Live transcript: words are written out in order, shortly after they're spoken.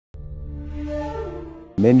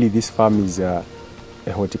Mainly this farm is a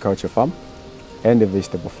horticulture farm and a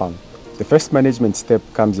vegetable farm. The first management step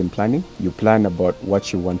comes in planning. You plan about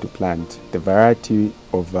what you want to plant, the variety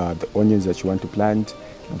of the onions that you want to plant,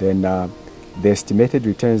 then the estimated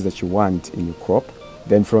returns that you want in your crop.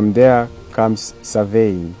 Then from there comes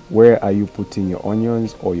surveying. Where are you putting your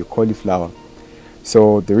onions or your cauliflower?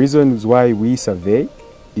 So the reasons why we survey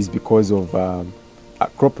is because of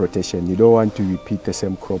crop rotation. You don't want to repeat the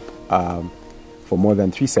same crop for more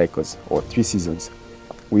than 3 cycles or 3 seasons.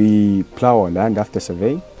 We plow our land after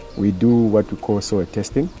surveying. We do what we call soil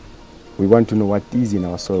testing. We want to know what is in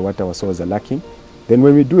our soil, what our soils are lacking. Then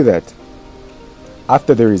when we do that,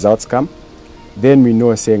 after the results come, then we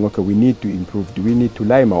know saying, okay, we need to improve. Do we need to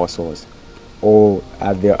lime our soils? Or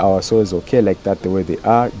are our soils okay like that the way they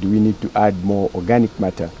are? Do we need to add more organic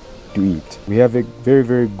matter to it? We have a very,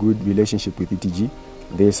 very good relationship with ETG.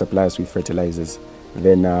 They supply us with fertilizers.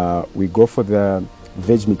 Then we go for the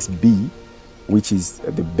VEG MIX B, which is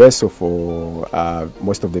the best for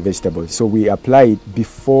most of the vegetables. So we apply it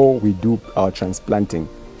before we do our transplanting.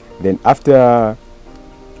 Then after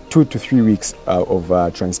 2 to 3 weeks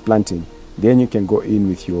of transplanting, then you can go in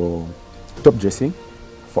with your top dressing.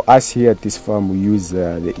 For us here at this farm, we use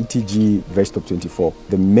the ETG VEG 24.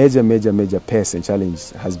 The major pest and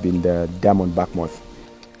challenge has been the diamond back moth.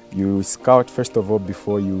 You scout first of all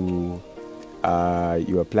before you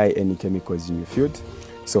apply any chemicals in your field.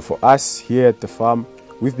 So for us here at the farm,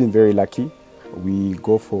 we've been very lucky. We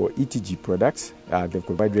go for ETG products. They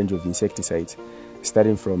provide range of insecticides,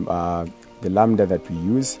 starting from the lambda that we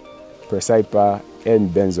use, Percypa, and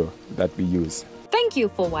benzo that we use. Thank you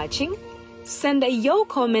for watching. Send your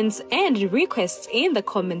comments and requests in the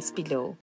comments below.